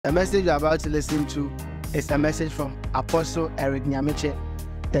The message you're about to listen to is a message from Apostle Eric Nyamekye,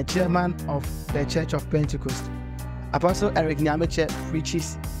 the chairman of the Church of Pentecost. Apostle Eric Nyamekye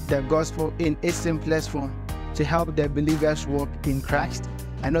preaches the gospel in its simplest form to help the believers walk in Christ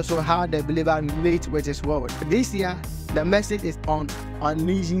and also how the believer relates with his word. This year, the message is on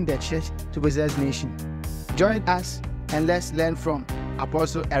unleashing the church to possess nation. Join us and let's learn from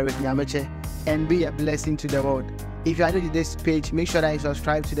Apostle Eric Nyamekye and be a blessing to the world. If you are new to this page, make sure that you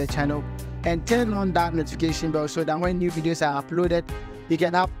subscribe to the channel and turn on that notification bell so that when new videos are uploaded, you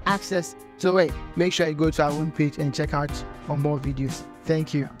can have access to it. Make sure you go to our homepage and check out for more videos.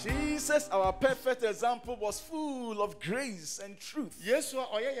 Thank you. Jesus, our perfect example, was full of grace and truth.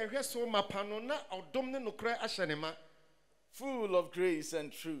 Full of grace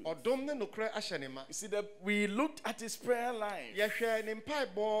and truth. You see that we looked at his prayer life.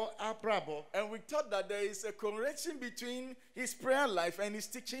 And we thought that there is a correlation between his prayer life and his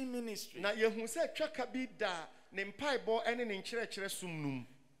teaching ministry.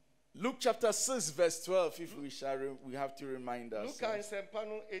 Luke chapter 6 verse 12, if we have to remind us.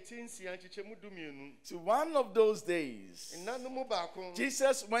 So one of those days,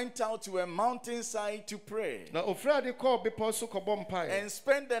 Jesus went out to a mountainside to pray and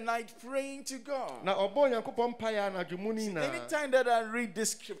spent the night praying to God. See, anytime that I read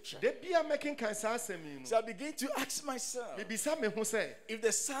this scripture, so I begin to ask myself, if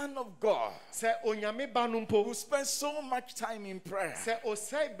the Son of God, who spends so much time in prayer,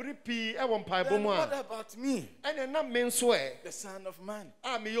 then what about me, the Son of Man?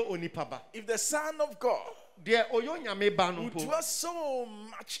 If the Son of God, who dwells so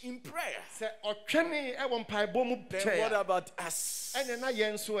much in prayer, then what about us?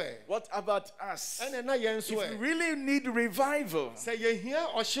 What about us? If we really need revival,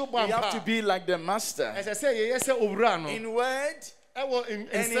 we have to be like the Master in word and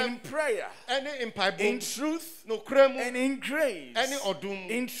in prayer, in truth and in grace,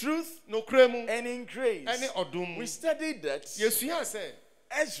 in truth and in grace. We studied that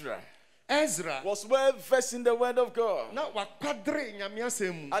Ezra was well versed in the word of God. At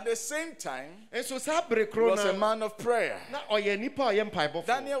the same time, he was a man of prayer.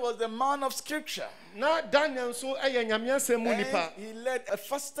 Daniel was the man of scripture. And he led a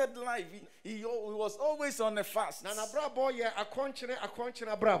fasted life. He was always on a fast.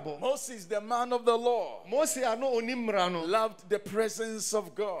 Moses, the man of the law, loved the presence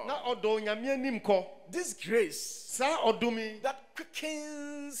of God. This grace that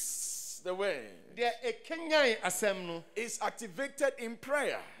quickens the way is activated in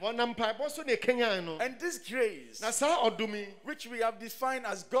prayer. And this grace, which we have defined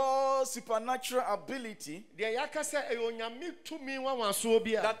as God's supernatural ability, that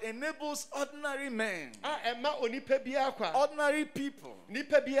enables ordinary men, ordinary people,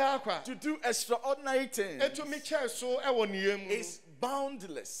 to do extraordinary things, is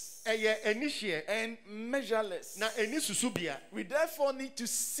boundless and measureless. We therefore need to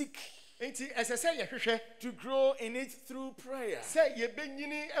seek to grow in it through prayer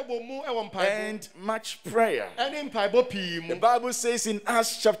and much prayer. The Bible says in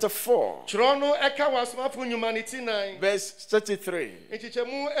Acts chapter 4 verse 33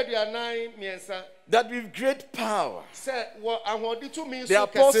 that with great power the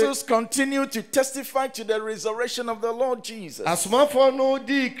apostles continue to testify to the resurrection of the Lord Jesus. And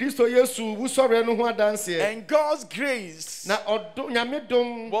God's grace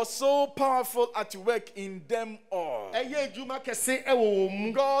was so powerful at work in them all.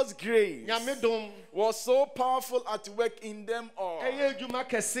 God's grace was so powerful at work in them all.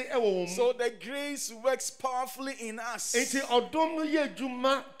 So the grace works powerfully in us. But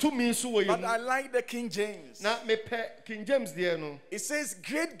I like the King James. It says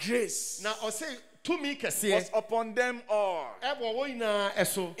great grace was upon them all.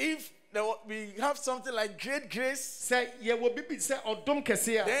 If we have something like great grace, then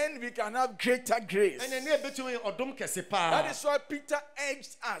we can have greater grace. That is why Peter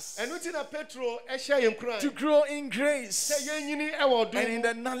urged us to grow in grace and in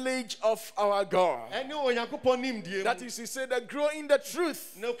the knowledge of our God. That is to say that grow in the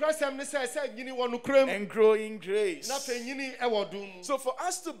truth and grow in grace. So for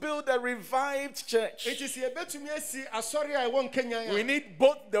us to build a revived church, we need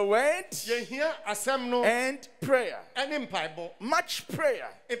both the word and prayer. Much prayer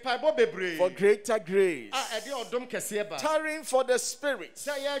for greater grace. Tarrying for the Spirit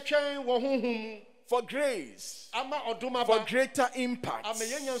for grace, for greater impact.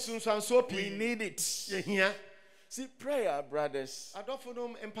 We need it. See, prayer, brothers,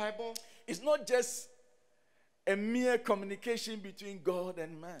 it's not just a mere communication between God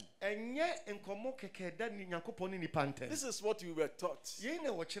and man. This is what we were taught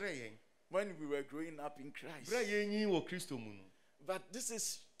when we were growing up in Christ. But this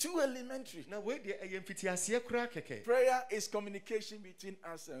is too elementary. Prayer is communication between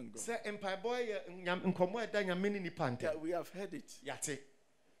us and God. Yeah, we have heard it.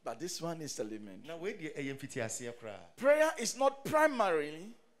 But this one is elementary. Prayer is not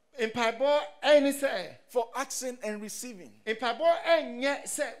primarily for asking and receiving. So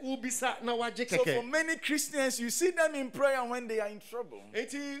for many Christians, you see them in prayer when they are in trouble.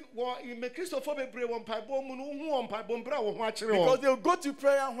 Because they'll go to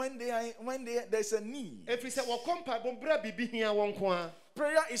prayer when there's a need.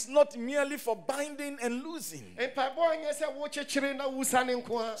 Prayer is not merely for binding and losing.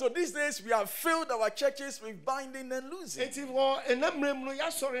 So these days we have filled our churches with binding and losing. You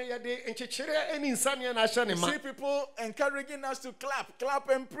see people encouraging us to clap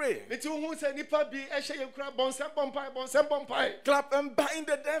and pray. Clap and bind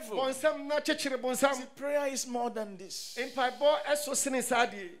the devil. See, prayer is more than this.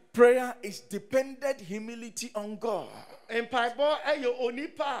 Prayer is dependent humility on God. It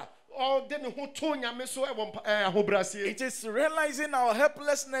is realizing our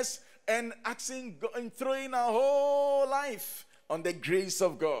helplessness and asking God and throwing our whole life on the grace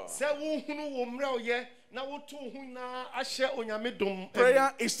of God.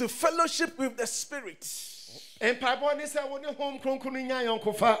 Prayer is to fellowship with the Spirit.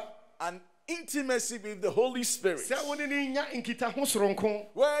 And intimacy with the Holy Spirit.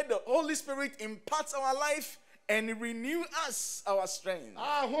 Where the Holy Spirit imparts our life and renew us our strength.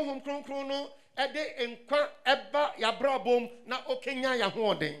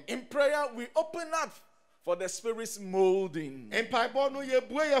 In prayer, we open up for the Spirit's molding.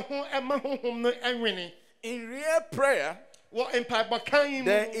 In real prayer,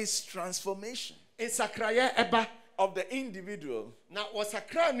 there is transformation of the individual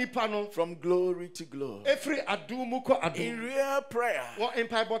from glory to glory. In real prayer,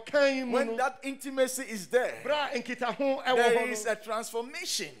 when that intimacy is there, there is a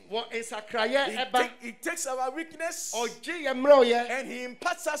transformation. He takes our weakness and he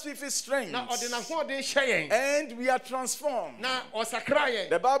imparts us with his strength. And we are transformed.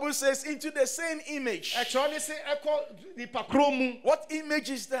 The Bible says into the same image. What image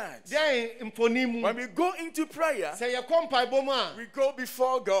is that? When we go into prayer, we go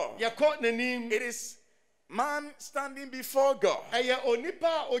before God. It is man standing before God,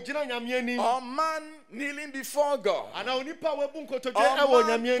 or man kneeling before God, or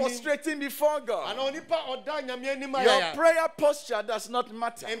man prostrating before God. Your prayer posture does not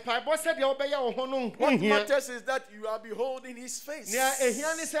matter. What matters is that you are beholding his face. And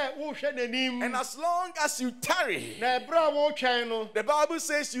as long as you tarry, the Bible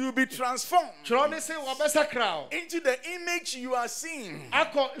says you will be transformed into the image you are seeing.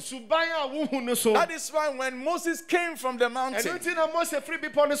 That is why when Moses came from the mountain, he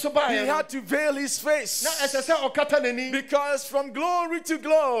had to veil his face. Because from glory to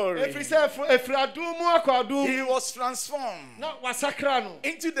glory, he was transformed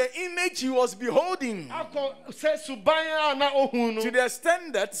into the image he was beholding. To the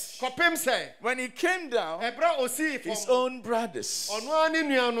extent that when he came down, his own brothers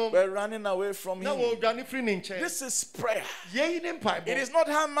were running away from him. This is prayer. It is not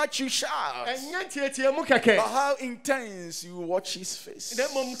how much you shout, but how intense you watch his face.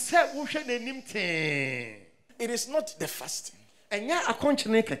 It is not the fasting.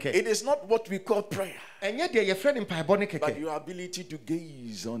 It is not what we call prayer, but your ability to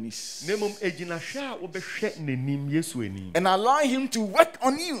gaze on his and allow him to work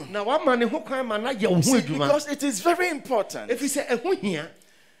on you. See, because it is very important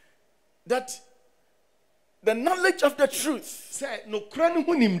that the knowledge of the truth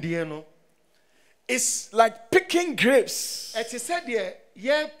is like picking grapes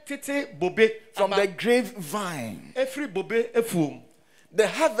from the grapevine. The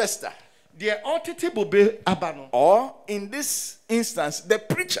harvester, or in this instance, the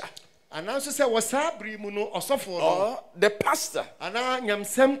preacher, or the pastor,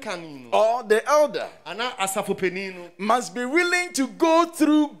 or the elder, must be willing to go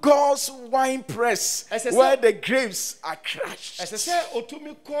through God's wine press where the grapes are crushed.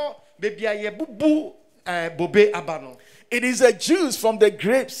 It is a juice from the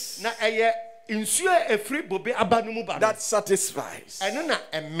grapes that satisfies.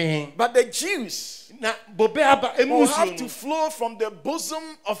 But the juice will have to flow from the bosom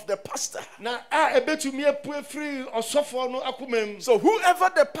of the pastor. So whoever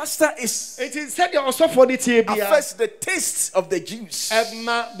the pastor is affects the taste of the juice.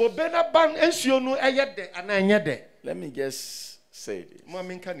 Let me just say this.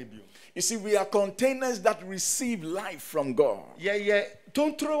 You see, we are containers that receive life from God.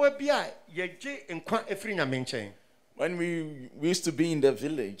 When we used to be in the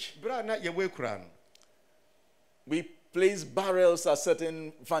village, we place barrels at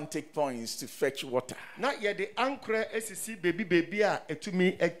certain vantage points to fetch water.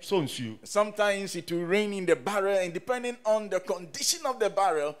 Sometimes it will rain in the barrel, and depending on the condition of the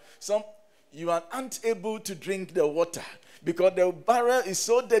barrel, you are unable to drink the water because the barrel is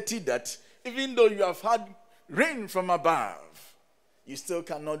so dirty that even though you have had rain from above, you still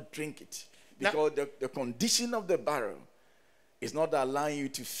cannot drink it because the condition of the barrel is not allowing you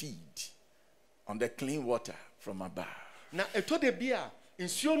to feed on the clean water from above. Na etode bia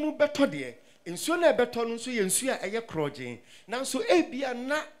nsuo no betode nsuo na ebeto no so ye nsuo a eye kroje nanso ebia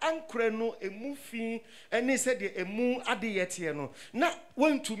na ankre no emufi ene se de emu ade yete no na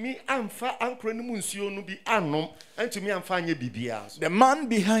wantumi amfa ankre no mu nsuo no bi anom antumi amfa anye bibia. The man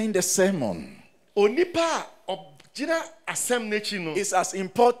behind the sermon, onipa objina asem nechi no, is as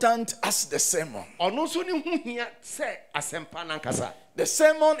important as the sermon. Ono so ni hu hia se asempa nankasa. The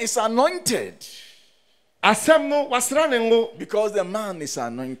sermon is anointed because the man is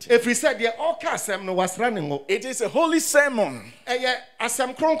anointed. If we said the it is a holy sermon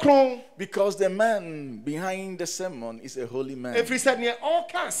because the man behind the sermon is a holy man. If we said the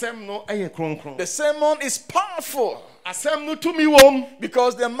sermon is powerful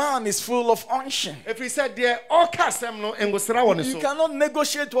because the man is full of unction. If we said you cannot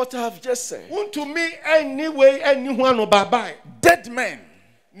negotiate what I have just said. Dead men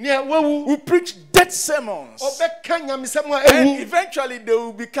who preach dead sermons, and eventually they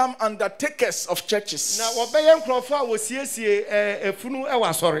will become undertakers of churches.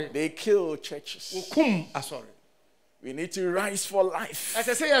 They kill churches. We need to rise for life.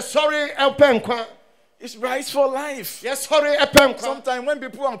 It's rise for life. Yes, sorry. Sometimes when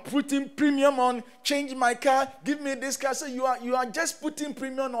people are putting premium on, change my car, give me this car, so you are just putting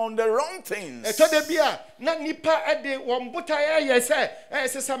premium on the wrong things.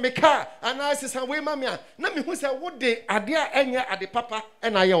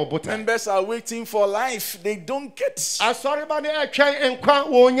 Members are waiting for life. They don't get.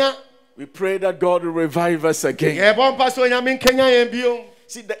 We pray that God will revive us again.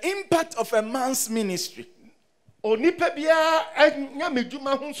 See, the impact of a man's ministry depends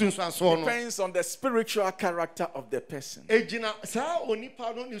on the spiritual character of the person. The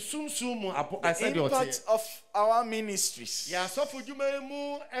impact of our ministries,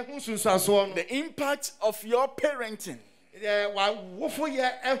 the impact of your parenting, depends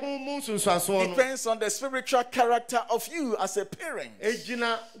on the spiritual character of you as a parent. And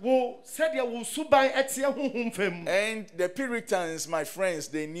the Puritans, my friends,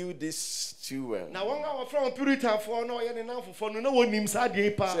 they knew this too well. So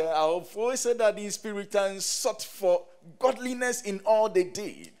I've always said that these Puritans sought for godliness in all they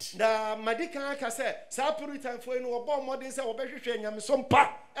did. And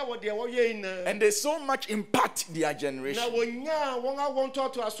they so much impact their generation.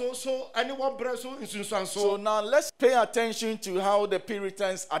 So now let's pay attention to how the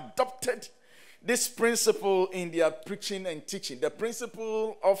Puritans adopted this principle in their preaching and teaching. The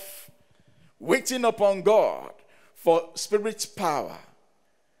principle of waiting upon God for spirit power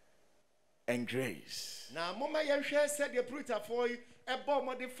and grace. Now, Mama Yansha said the Pruta for a bomb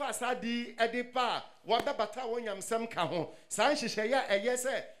of the fast adi edipa, Wabata Wanyam Sam Kahon, Sanshaya, a yes,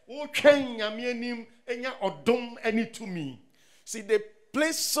 O train Yamianim, and ya or dom any to me. See, they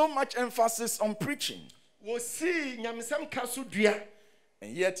place so much emphasis on preaching. We'll see Yamsam Kasudria,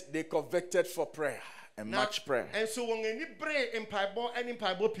 and yet they coveted for prayer. And much prayer. And so when any pray in Pibo and in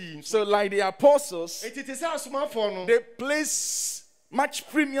Pibo P. So, like the apostles, it is our small phone. They place much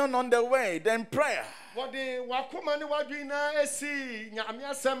premium on the way than prayer.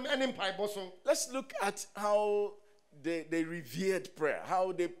 Let's look at how they revered prayer,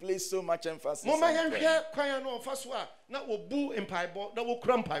 how they placed so much emphasis on prayer.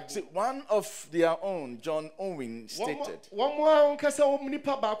 See, one of their own, John Owen, stated,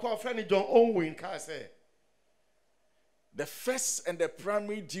 the first and the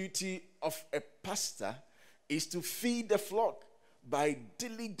primary duty of a pastor is to feed the flock by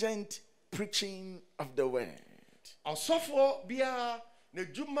diligent preaching of the word.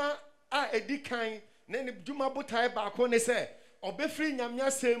 a edi kan na ne dwuma botae ba ko ne se obefri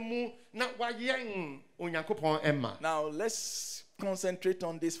nyamya semu na wayen onyankopon emma. Now let's concentrate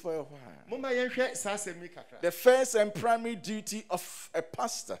on this for a while. The first and primary duty of a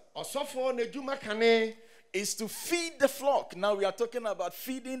pastor is to feed the flock. Now we are talking about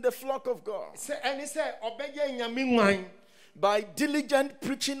feeding the flock of God by diligent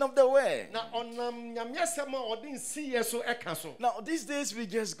preaching of the word. Now these days we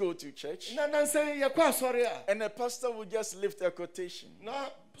just go to church and a pastor will just lift a quotation.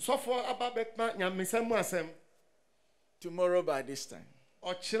 Tomorrow by this time.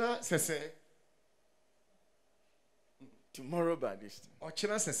 Tomorrow by this time.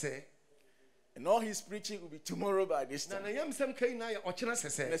 And all his preaching will be tomorrow by this time. And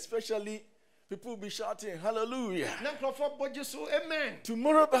especially people will be shouting, hallelujah. Amen.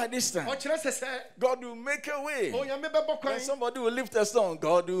 Tomorrow by this time, God will make a way. And somebody will lift a song,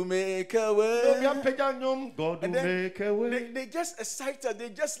 God will make a way. God will make a way. They just excited, they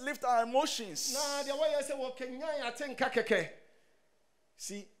just lift our emotions.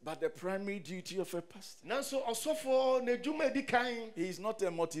 See, but the primary duty of a pastor, he is not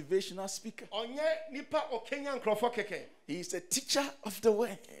a motivational speaker. He is a teacher of the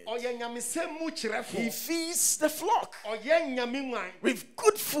word. He feeds the flock with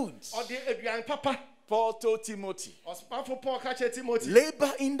good foods. Paul told Timothy,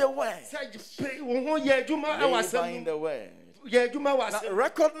 labor in the word. Labor in the word. Now,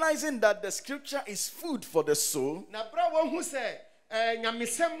 recognizing that the scripture is food for the soul, the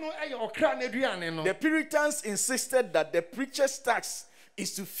Puritans insisted that the preacher's task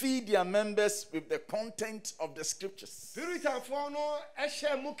is to feed their members with the content of the scriptures.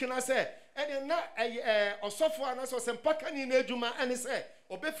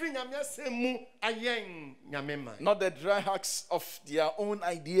 Not the dry hacks of their own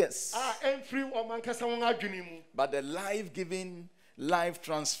ideas, but the life-giving,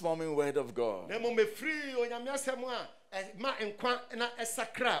 life-transforming word of God.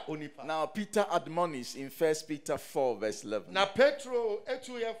 Now Peter admonished in 1 Peter 4 verse 11.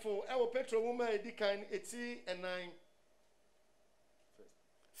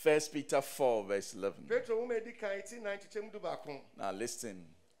 1 Peter 4 verse 11. Now listen.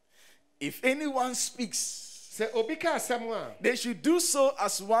 If anyone speaks, they should do so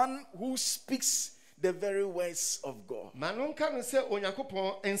as one who speaks the very words of God.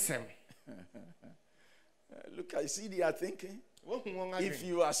 Look, I see they are thinking. If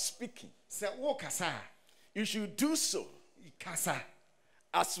you are speaking, you should do so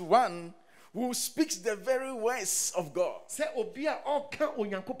as one who speaks the very words of God.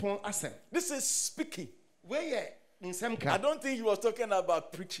 This is speaking. I don't think he was talking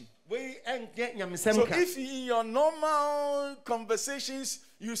about preaching. So if in your normal conversations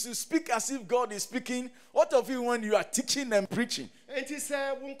you should speak as if God is speaking, what of you when you are teaching and preaching?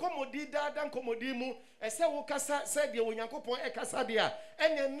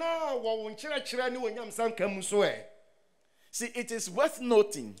 See, it is worth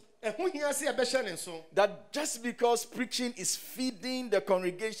noting that just because preaching is feeding the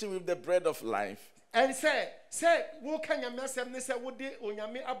congregation with the bread of life, and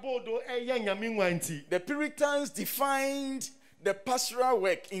the Puritans defined the pastoral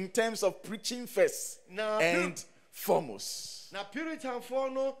work in terms of preaching first and foremost.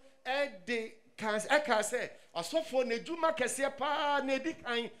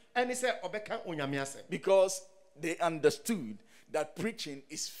 Because they understood that preaching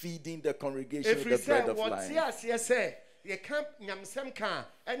is feeding the congregation with the bread of life. You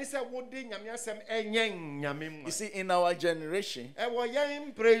see, in our generation,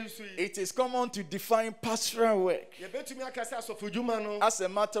 it is common to define pastoral work as a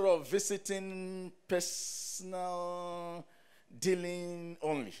matter of visiting, personal dealing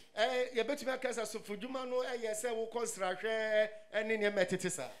only.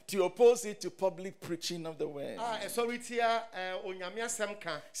 To oppose it to public preaching of the word.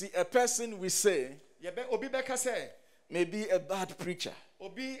 See, a person we say maybe a bad preacher,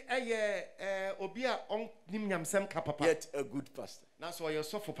 yet a good pastor.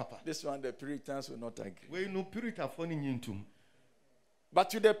 This one the Puritans will not agree. But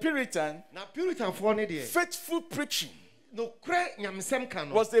to the Puritan, faithful preaching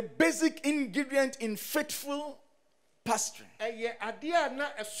was the basic ingredient in faithful pastoring.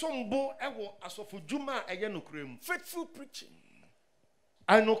 Faithful preaching.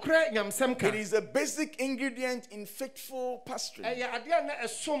 It is a basic ingredient in faithful pastoring.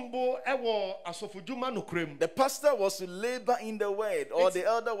 The pastor was to labor in the word, or the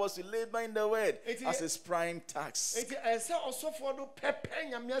elder was to labor in the word as his prime task.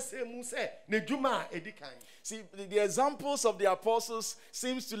 See, the examples of the apostles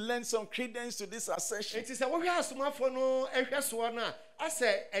seems to lend some credence to this assertion.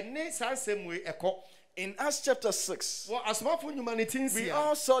 In Acts chapter 6, we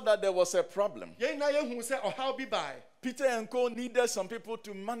all saw that there was a problem. Peter and Co needed some people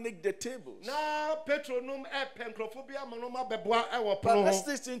to manage the tables. But let's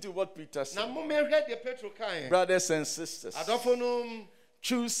listen to what Peter said. Brothers and sisters,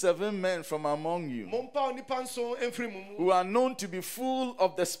 choose 7 men from among you who are known to be full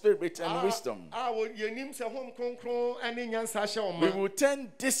of the Spirit and wisdom. We will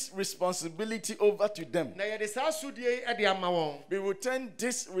turn this responsibility over to them. We will turn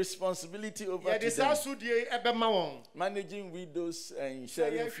this responsibility over to them. Managing widows and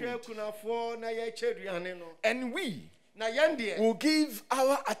sharing food. And we will give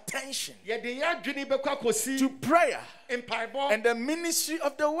our attention to prayer and the ministry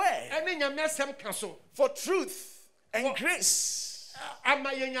of the word for truth and grace.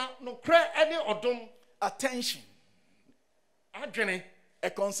 Attention. A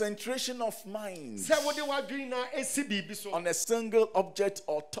concentration of minds on a single object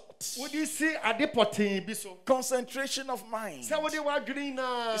or thought. Concentration of mind.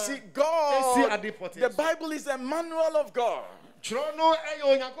 You see, God, the Bible is a manual of God.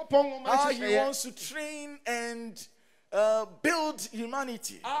 How He wants to train and build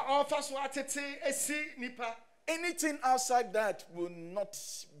humanity. Anything outside that will not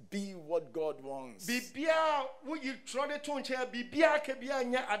be what God wants.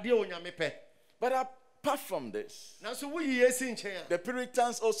 But apart from this, the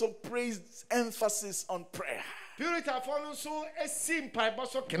Puritans also placed emphasis on prayer.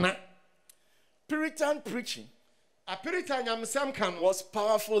 Puritan preaching was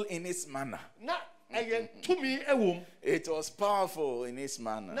powerful in its manner. It was powerful in its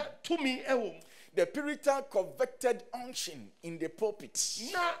manner. The Puritan coveted unction in the pulpit.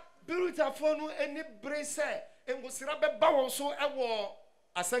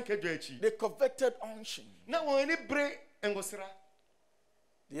 They coveted unction.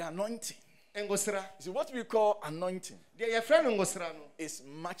 The anointing. See, what we call anointing is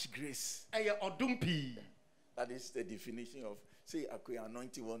much grace. That is the definition of, say,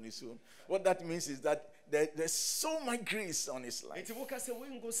 anointing one is soon. What that means is that there's so much grace on his life. So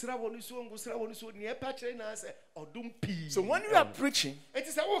when we are preaching,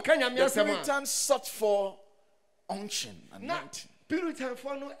 the Puritans sought for unction, anointing.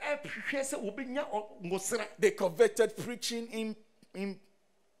 They coveted preaching in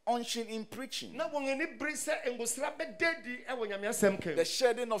unction in preaching. The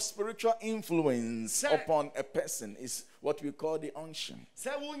shedding of spiritual influence upon a person is what we call the unction.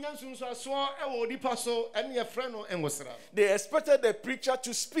 They expected the preacher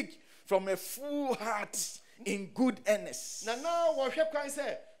to speak from a full heart in good earnest.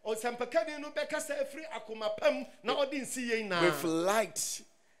 With light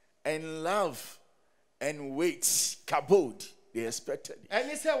and love and weight, kabod. They expected it.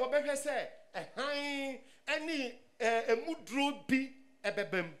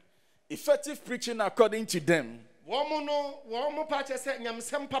 Effective preaching, according to them,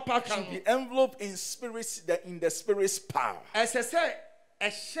 should be enveloped in spirits, in the Spirit's power.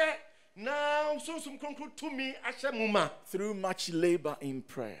 Through much labor in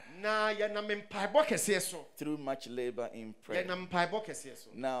prayer. Through much labor in prayer.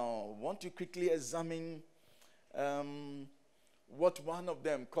 Now, I want to quickly examine what one of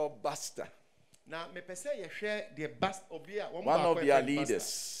them called Buster, one of their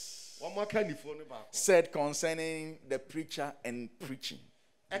leaders, said concerning the preacher and preaching.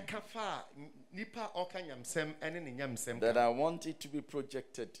 That I want it to be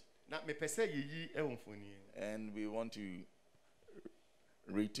projected. And we want to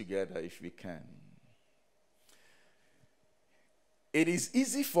read together if we can. It is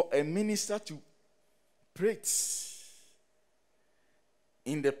easy for a minister to preach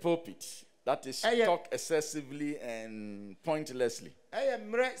in the pulpit, that is, talk excessively and pointlessly.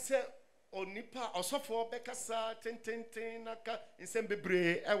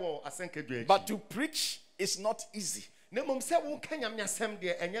 But to preach is not easy.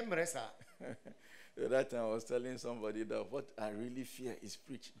 The The other time I was telling somebody that what I really fear is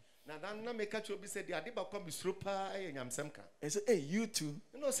preaching. I said, hey, you too.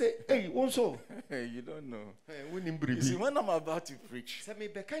 Say, hey, also. Hey, you don't know. You see, when I'm about to preach,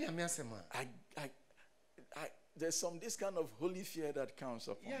 there's this kind of holy fear that comes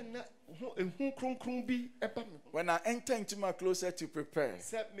upon me. When I enter into my closet to prepare,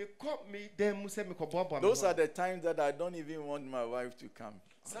 those are the times that I don't even want my wife to come.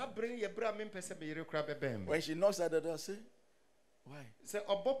 When she knocks at the door, I say, why?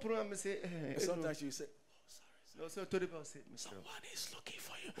 Sometimes she say, oh, sorry. Someone is looking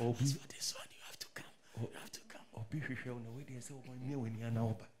for you. As for this one, you have to come. You have to come.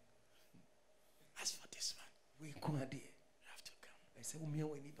 As for this one, you have to come.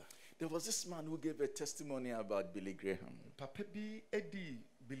 There was this man who gave a testimony about Billy Graham.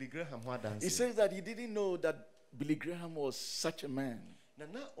 He says that he didn't know that Billy Graham was such a man.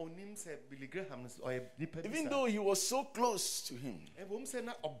 Even though he was so close to him.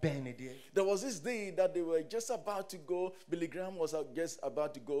 There was this day that they were just about to go, Billy Graham was just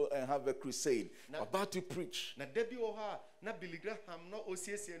about to go and have a crusade, about to preach.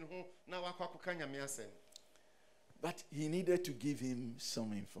 But he needed to give him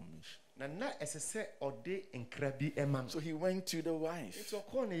some information. So he went to the wife.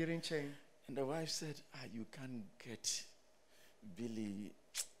 And the wife said, you can't get Billy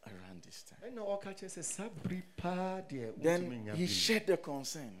around this time. Then he shared the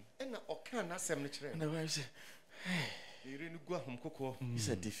concern. And the wife said, hey, it's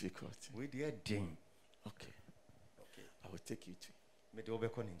a difficulty. Okay. I will take you to.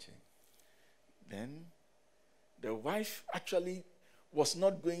 Then the wife actually was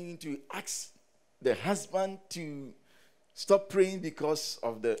not going to ask the husband to stop praying because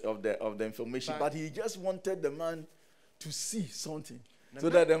of the information, but he just wanted the man to see something, so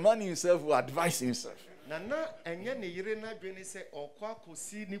that the man himself will advise himself.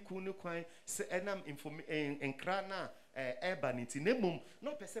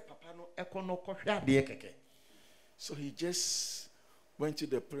 So he just went to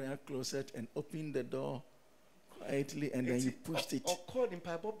the prayer closet and opened the door quietly, and then he pushed it.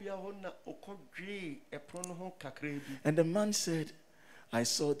 And the man said, I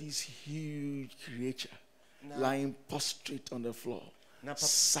saw this huge creature lying prostrate on the floor,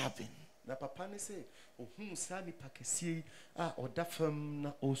 sobbing.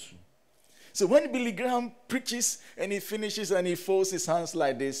 So when Billy Graham preaches and he finishes and he folds his hands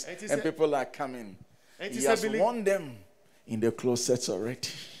like this, and people are coming, he has warned them in the closets already.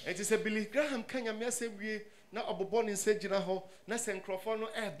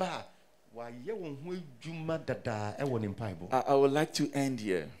 I would like to end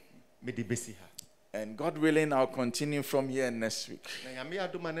here. And God willing, I'll continue from here next week.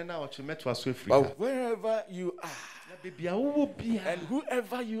 But wherever you are, and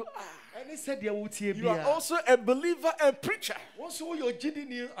whoever you are, you are also a believer and preacher.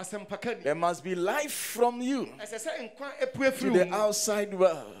 There must be life from you to the outside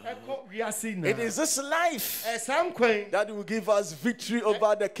world. It is this life that will give us victory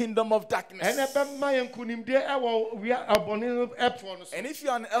over the kingdom of darkness. And if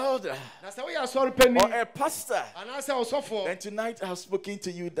you're an elder or a pastor, then tonight I've spoken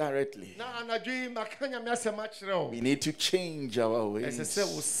to you directly. We need to change our ways.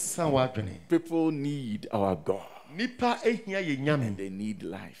 People need our God. And they need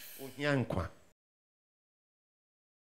life.